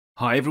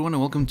Hi everyone and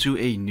welcome to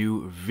a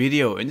new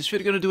video. In this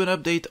video we're going to do an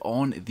update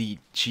on the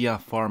Chia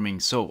farming.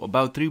 So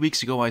about 3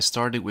 weeks ago I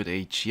started with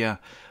a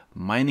Chia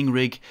mining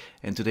rig,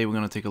 and today we're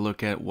going to take a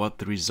look at what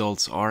the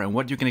results are and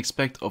what you can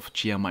expect of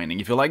Chia mining.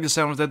 If you like the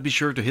sound of that, be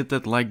sure to hit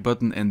that like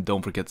button and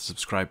don't forget to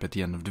subscribe at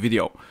the end of the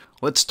video.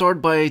 Let's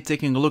start by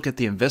taking a look at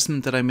the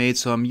investment that I made.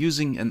 So I'm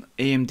using an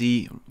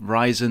AMD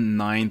Ryzen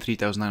 9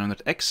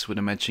 3900X with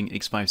a matching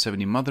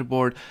X570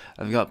 motherboard.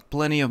 I've got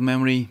plenty of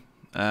memory.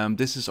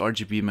 This is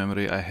RGB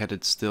memory. I had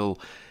it still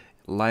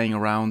lying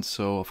around,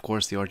 so of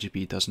course the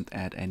RGB doesn't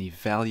add any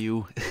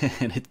value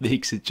and it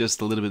makes it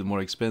just a little bit more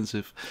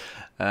expensive.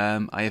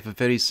 I have a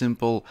very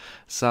simple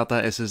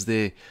SATA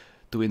SSD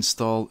to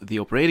install the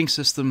operating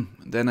system.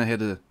 Then I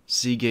had a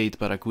Seagate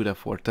Barracuda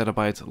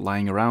 4TB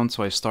lying around,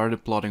 so I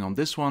started plotting on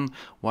this one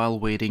while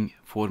waiting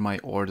for my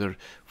order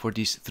for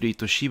these 3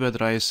 Toshiba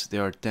drives. They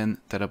are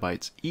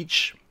 10TB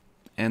each,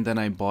 and then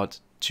I bought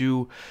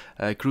 2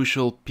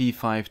 Cruycial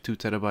P5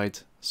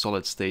 2TB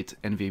solid state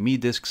NVMe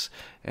disks,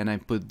 and I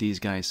put these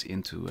guys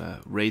into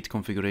RAID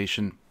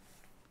configuration.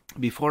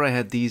 Before I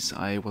had these,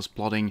 I was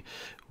plotting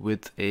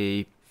with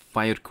a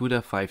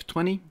Barracuda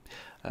 520,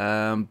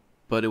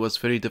 but it was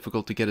very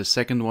difficult to get a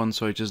second one,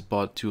 so I just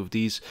bought 2 of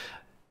these.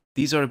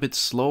 These are a bit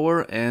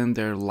slower and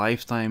their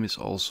lifetime is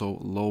also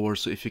lower,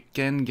 so if you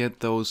can get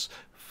those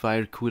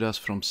Barracudas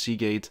from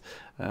Seagate,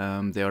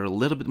 they are a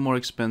little bit more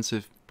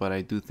expensive, but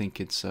I do think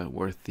it's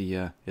worth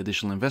the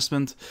additional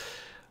investment.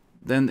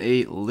 Then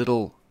a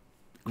little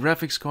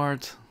graphics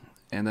card,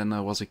 and then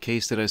there was a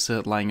case that I still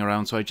had lying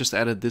around, so I just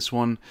added this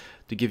one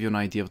to give you an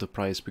idea of the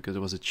price because it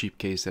was a cheap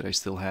case that I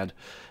still had.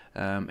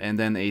 And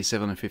then a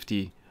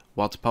 750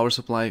 watt power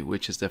supply,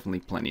 which is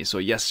definitely plenty. So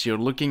yes, you're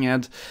looking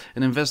at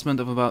an investment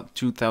of about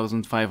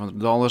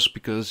 $2,500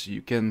 because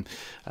you can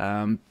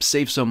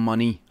save some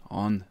money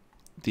on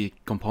the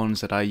components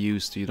that I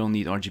used. You don't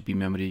need RGB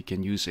memory, you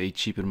can use a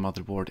cheaper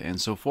motherboard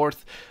and so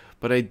forth.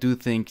 But I do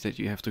think that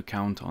you have to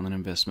count on an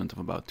investment of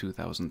about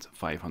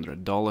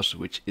 $2,500,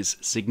 which is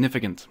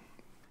significant.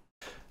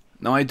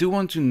 Now I do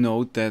want to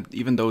note that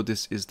even though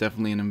this is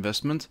definitely an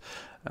investment,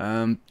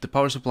 the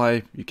power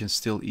supply, you can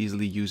still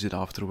easily use it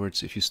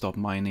afterwards if you stop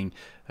mining.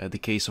 The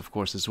case of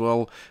course as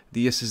well.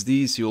 The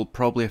SSDs you'll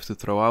probably have to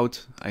throw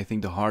out. I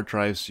think the hard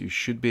drives you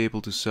should be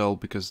able to sell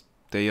because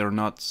they are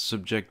not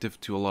subjective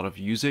to a lot of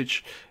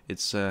usage.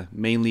 It's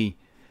mainly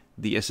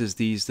the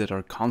SSDs that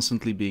are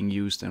constantly being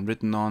used and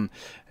written on,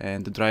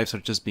 and the drives are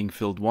just being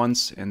filled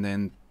once and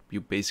then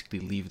you basically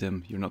leave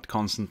them. You're not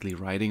constantly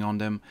writing on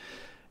them.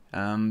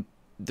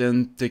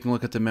 Then taking a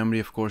look at the memory,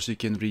 of course you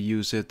can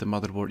reuse it, the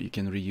motherboard you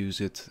can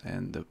reuse it,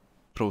 and the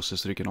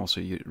processor you can also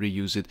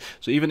reuse it.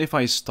 So even if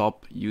I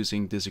stop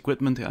using this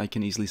equipment, I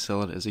can easily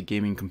sell it as a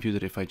gaming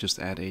computer if I just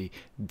add a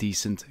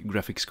decent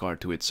graphics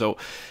card to it. So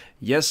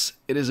yes,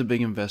 it is a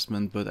big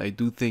investment, but I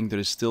do think there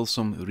is still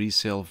some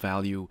resale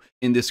value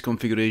in this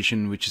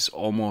configuration, which is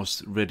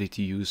almost ready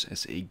to use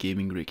as a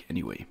gaming rig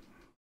anyway.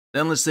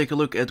 Then let's take a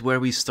look at where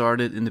we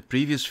started in the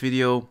previous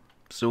video.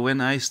 So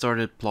when I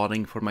started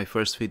plotting for my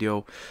first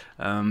video,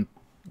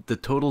 the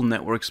total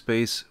network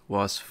space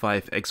was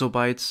 5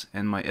 exabytes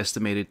and my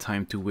estimated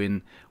time to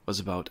win was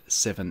about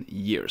 7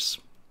 years.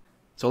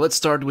 So let's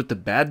start with the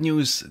bad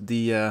news.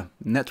 The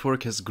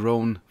network has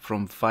grown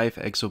from 5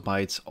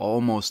 exabytes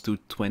almost to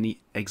 20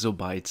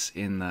 exabytes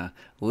in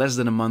less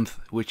than a month,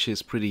 which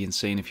is pretty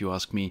insane if you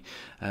ask me.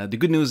 The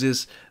good news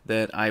is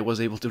that I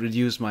was able to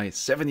reduce my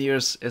 7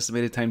 years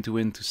estimated time to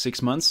win to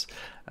 6 months,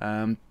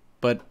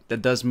 but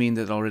that does mean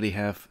that I already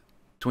have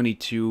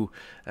 22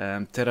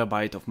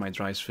 terabyte of my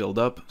drives filled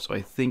up, so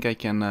I think I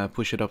can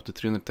push it up to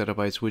 300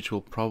 terabytes, which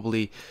will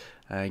probably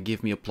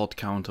give me a plot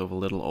count of a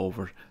little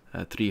over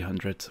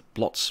 300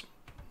 plots.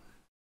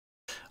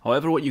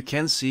 However, what you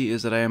can see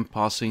is that I am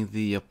passing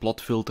the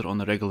plot filter on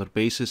a regular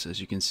basis,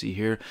 as you can see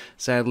here.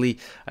 Sadly,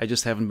 I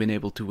just haven't been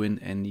able to win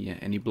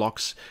any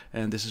blocks,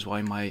 and this is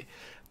why my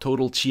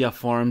total Chia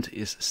farmed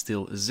is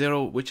still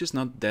 0, which is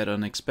not that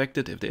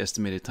unexpected if the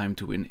estimated time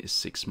to win is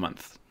 6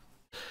 months.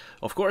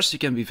 Of course, you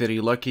can be very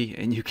lucky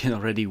and you can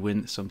already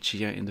win some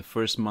Chia in the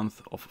first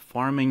month of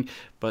farming,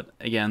 but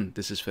again,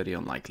 this is very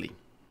unlikely.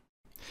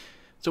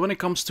 So when it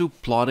comes to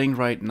plotting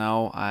right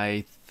now,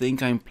 I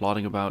think I'm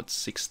plotting about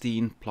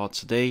 16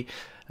 plots a day.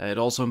 It's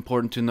also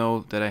important to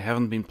know that I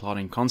haven't been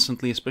plotting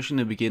constantly, especially in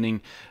the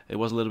beginning. It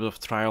was a little bit of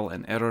trial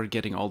and error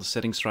getting all the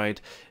settings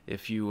right.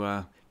 If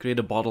you create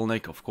a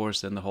bottleneck, of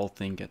course, then the whole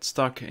thing gets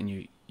stuck and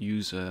you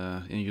lose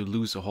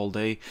a whole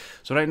day.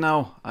 So right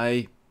now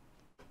I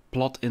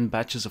plot in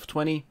batches of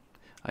 20.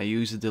 I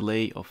use a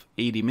delay of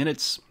 80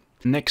 minutes.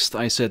 Next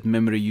I set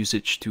memory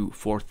usage to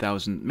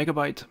 4000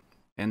 megabyte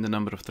and the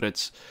number of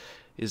threads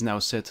is now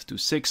set to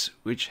 6,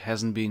 which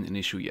hasn't been an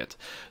issue yet.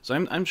 So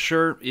I'm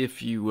sure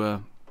if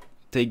you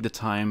take the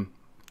time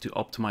to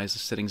optimize the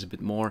settings a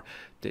bit more,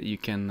 that you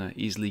can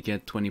easily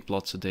get 20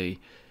 plots a day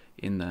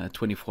in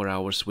 24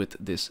 hours with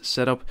this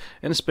setup,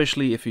 and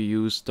especially if you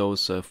use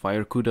those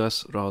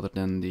Barracudas rather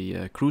than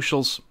the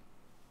Cruycials,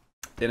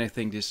 then I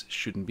think this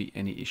shouldn't be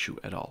any issue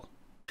at all.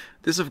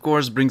 This of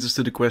course brings us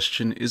to the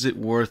question, is it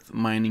worth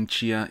mining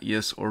Chia,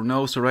 yes or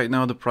no? So right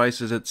now the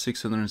price is at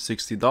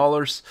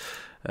 $660.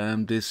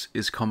 This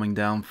is coming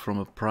down from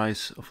a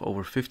price of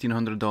over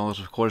 $1,500.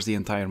 Of course the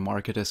entire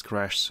market has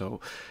crashed, so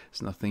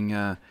there's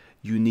nothing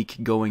unique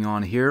going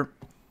on here.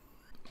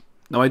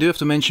 Now I do have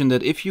to mention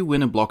that if you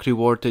win a block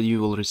reward, then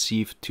you will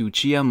receive 2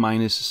 Chia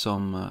minus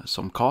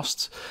some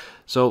costs.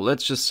 So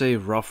let's just say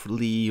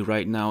roughly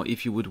right now,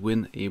 if you would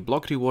win a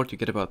block reward, you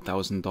get about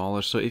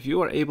 $1,000. So if you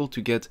are able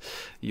to get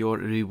your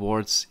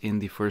rewards in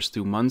the first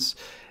 2 months,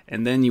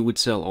 and then you would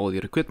sell all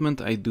your equipment,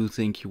 I do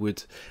think you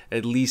would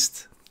at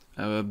least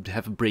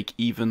have a break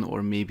even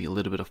or maybe a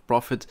little bit of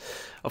profit.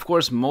 Of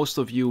course, most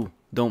of you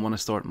don't want to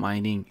start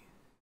mining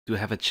to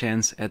have a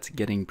chance at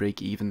getting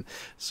break even.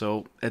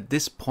 So at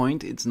this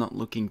point it's not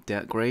looking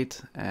that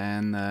great,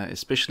 and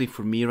especially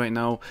for me right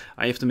now,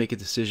 I have to make a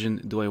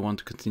decision. Do I want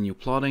to continue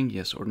plotting,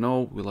 yes or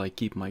no? Will I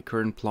keep my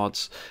current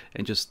plots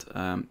and just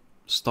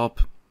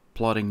stop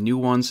plotting new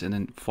ones and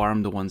then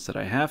farm the ones that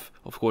I have?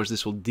 Of course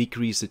this will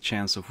decrease the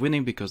chance of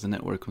winning because the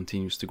network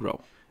continues to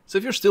grow. So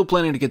if you're still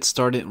planning to get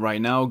started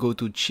right now, go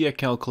to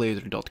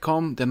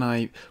chiacalculator.com. Then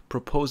I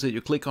propose that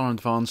you click on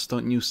advanced,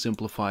 don't use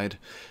simplified.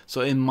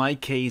 So in my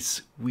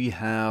case, we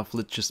have,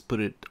 let's just put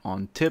it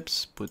on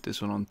tips, put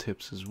this one on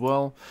tips as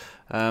well.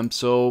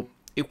 So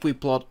if we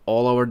plot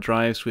all our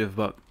drives, we have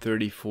about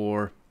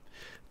 34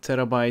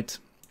 terabyte.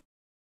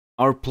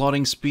 Our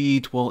plotting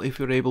speed, well, if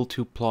you're able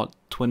to plot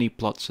 20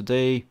 plots a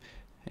day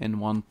and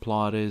one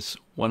plot is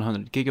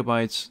 100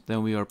 gigabytes,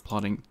 then we are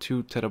plotting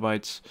 2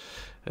 terabytes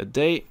a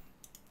day.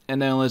 And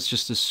then let's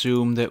just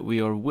assume that we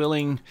are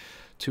willing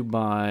to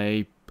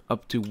buy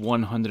up to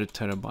 100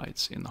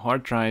 terabytes in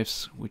hard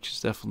drives, which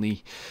is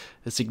definitely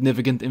a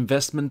significant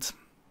investment.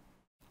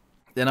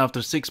 Then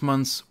after 6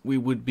 months, we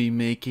would be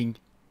making,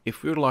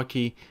 if we're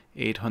lucky,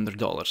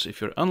 $800.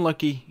 If you're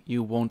unlucky,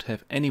 you won't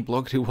have any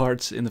block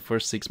rewards in the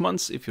first 6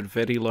 months. If you're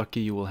very lucky,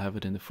 you will have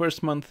it in the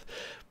first month.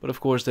 But of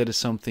course, that is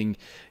something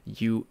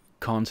you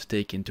can't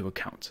take into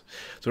account.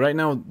 So right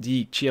now,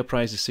 the Chia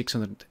price is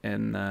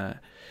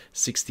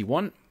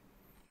 661.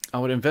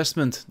 Our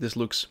investment, this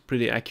looks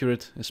pretty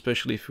accurate,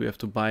 especially if we have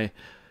to buy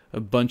a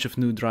bunch of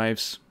new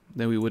drives.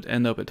 Then we would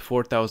end up at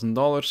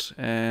 $4,000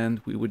 and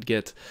we would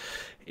get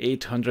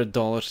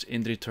 $800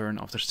 in return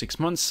after 6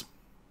 months.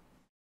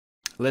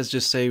 Let's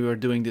just say we're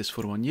doing this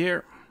for 1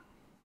 year.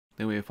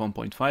 Then we have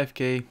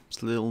 1.5K,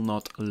 still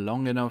not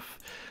long enough.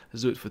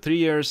 Let's do it for 3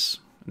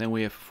 years. Then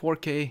we have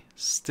 4K,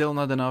 still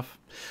not enough.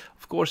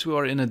 Of course, we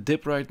are in a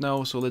dip right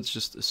now, so let's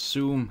just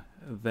assume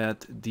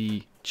that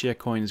the Chia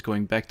coin is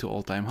going back to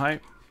all-time high.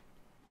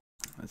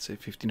 Let's say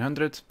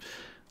 1500.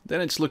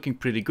 Then it's looking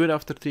pretty good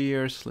after 3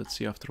 years. Let's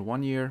see after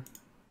 1 year.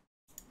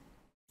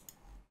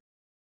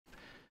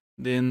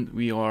 Then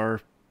we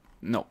are,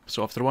 no,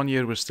 so after 1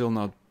 year we're still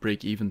not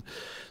break even.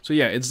 So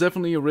yeah, it's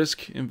definitely a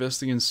risk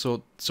investing in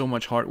so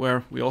much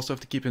hardware. We also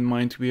have to keep in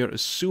mind we are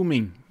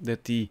assuming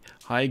that the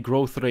high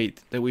growth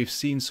rate that we've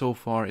seen so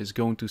far is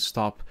going to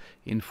stop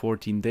in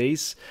 14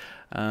 days.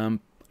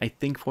 I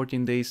think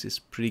 14 days is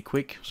pretty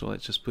quick, so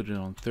let's just put it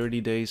on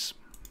 30 days.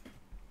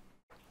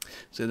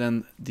 So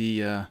then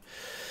the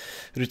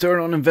return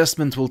on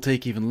investment will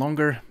take even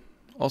longer.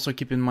 Also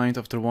keep in mind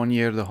after 1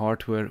 year the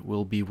hardware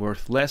will be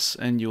worth less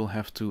and you'll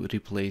have to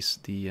replace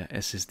the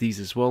SSDs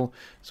as well.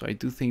 So I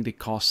do think the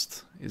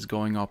cost is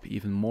going up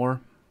even more.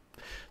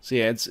 So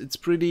yeah, it's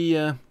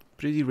pretty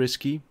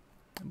risky.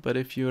 But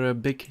if you're a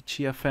big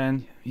Chia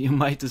fan, you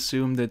might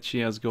assume that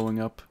Chia is going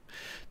up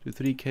to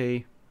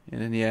 3K.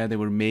 And then yeah, they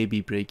will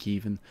maybe break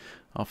even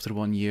after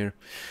 1 year.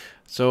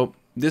 So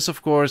this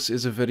of course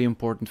is a very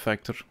important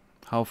factor.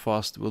 How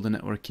fast will the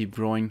network keep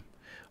growing?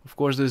 Of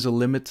course there's a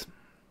limit.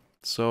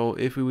 So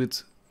if we would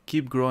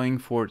keep growing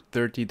for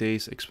 30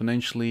 days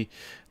exponentially,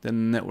 then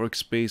the network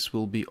space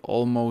will be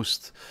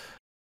almost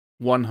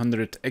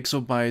 100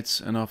 exabytes,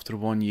 and after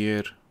 1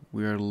 year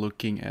we are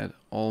looking at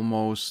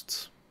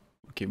almost,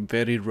 okay,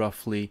 very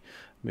roughly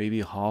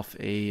maybe half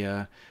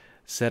a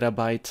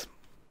zettabyte.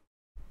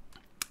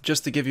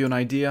 Just to give you an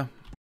idea,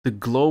 the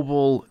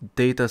global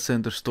data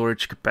center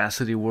storage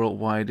capacity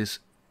worldwide is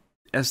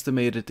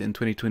estimated in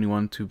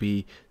 2021 to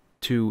be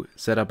 2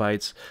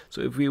 zettabytes.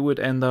 So if we would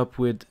end up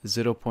with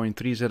 0.3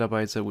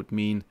 zettabytes, that would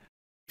mean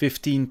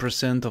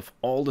 15% of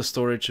all the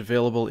storage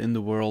available in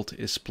the world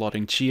is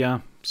plotting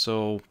Chia.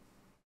 So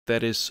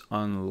that is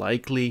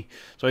unlikely.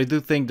 So I do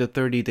think that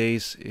 30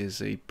 days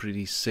is a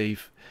pretty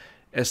safe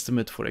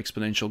estimate for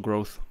exponential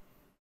growth.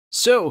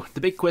 So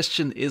the big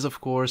question is,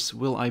 of course,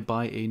 will I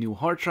buy a new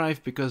hard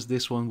drive, because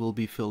this one will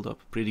be filled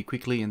up pretty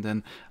quickly and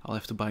then I'll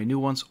have to buy new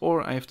ones,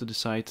 or I have to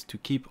decide to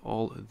keep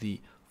all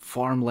the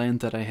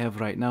farmland that I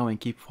have right now and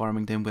keep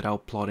farming them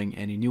without plotting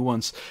any new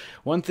ones.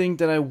 One thing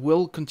that I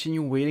will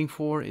continue waiting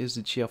for is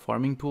the Chia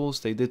farming pools.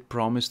 They did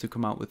promise to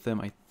come out with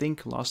them, I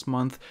think last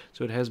month,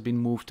 so it has been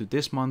moved to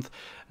this month,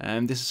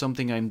 and this is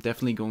something I'm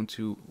definitely going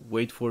to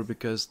wait for,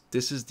 because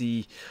this is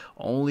the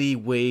only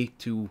way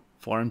to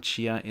farm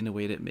Chia in a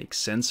way that makes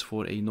sense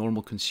for a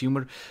normal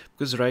consumer.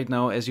 Because right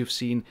now, as you've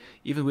seen,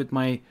 even with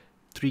my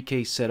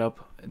 3K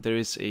setup, there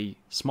is a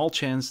small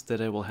chance that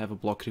I will have a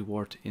block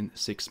reward in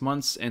 6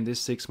 months, and this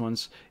 6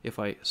 months, if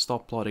I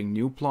stop plotting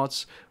new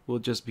plots, will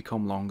just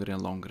become longer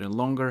and longer and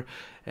longer,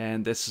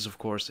 and this is of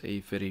course a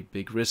very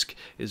big risk.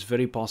 It's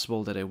very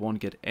possible that I won't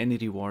get any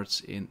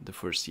rewards in the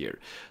first year.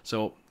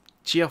 So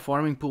Chia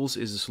farming pools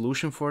is a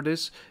solution for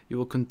this. You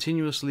will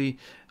continuously,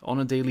 on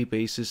a daily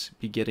basis,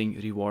 be getting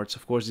rewards.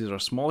 Of course, these are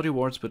small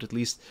rewards, but at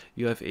least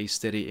you have a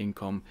steady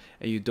income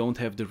and you don't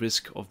have the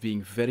risk of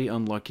being very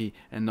unlucky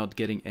and not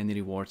getting any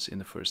rewards in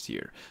the first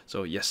year.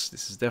 So yes,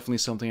 this is definitely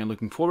something I'm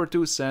looking forward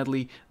to.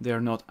 Sadly, they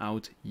are not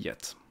out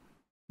yet.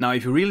 Now,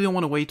 if you really don't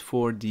want to wait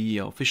for the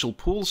official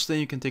pools, then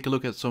you can take a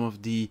look at some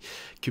of the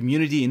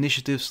community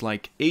initiatives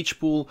like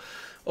H-Pool.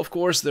 Of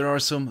course, there are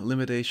some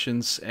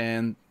limitations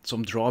and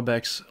some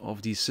drawbacks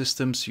of these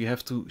systems. You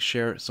have to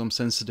share some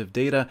sensitive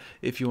data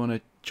if you want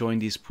to join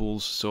these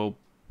pools. So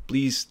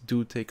please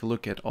do take a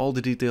look at all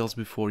the details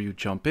before you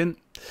jump in.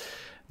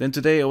 Then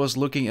today I was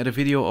looking at a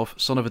video of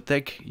Son of a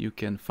Tech. You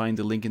can find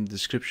the link in the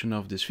description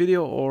of this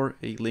video, or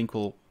a link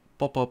will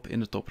pop up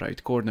in the top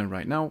right corner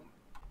right now.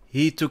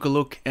 He took a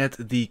look at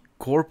the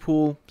core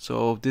pool.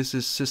 So this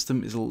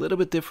system is a little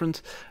bit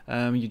different.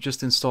 You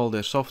just install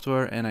their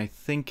software, and I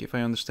think, if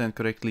I understand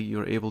correctly,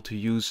 you're able to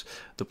use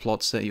the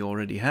plots that you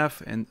already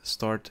have and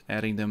start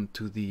adding them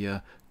to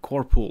the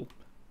core pool.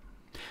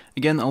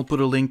 Again, I'll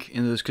put a link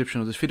in the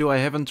description of this video. I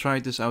haven't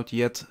tried this out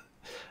yet.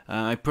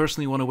 I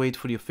personally want to wait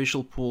for the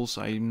official pools.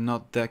 I'm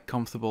not that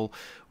comfortable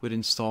with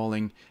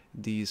installing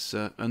these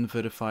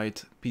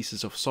unverified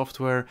pieces of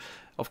software.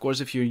 Of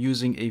course, if you're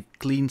using a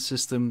clean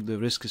system, the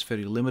risk is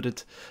very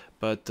limited,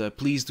 but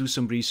please do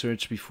some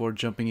research before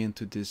jumping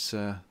into this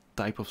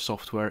type of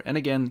software. And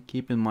again,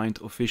 keep in mind,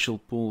 official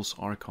pools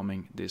are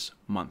coming this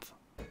month.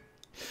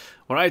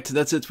 Alright,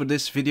 that's it for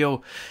this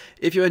video.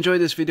 If you enjoyed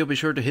this video, be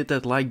sure to hit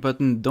that like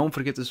button. Don't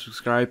forget to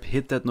subscribe,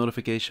 hit that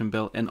notification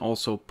bell, and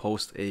also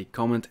post a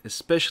comment,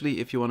 especially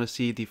if you want to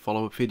see the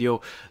follow-up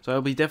video. So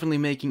I'll be definitely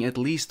making at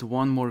least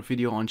one more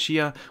video on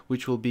Chia,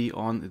 which will be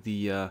on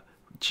the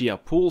Chia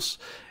pools,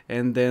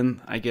 and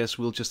then I guess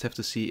we'll just have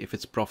to see if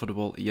it's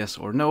profitable, yes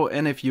or no,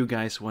 and if you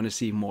guys want to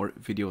see more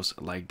videos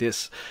like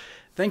this.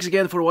 Thanks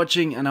again for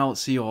watching, and I'll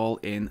see you all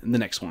in the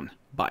next one.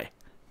 Bye.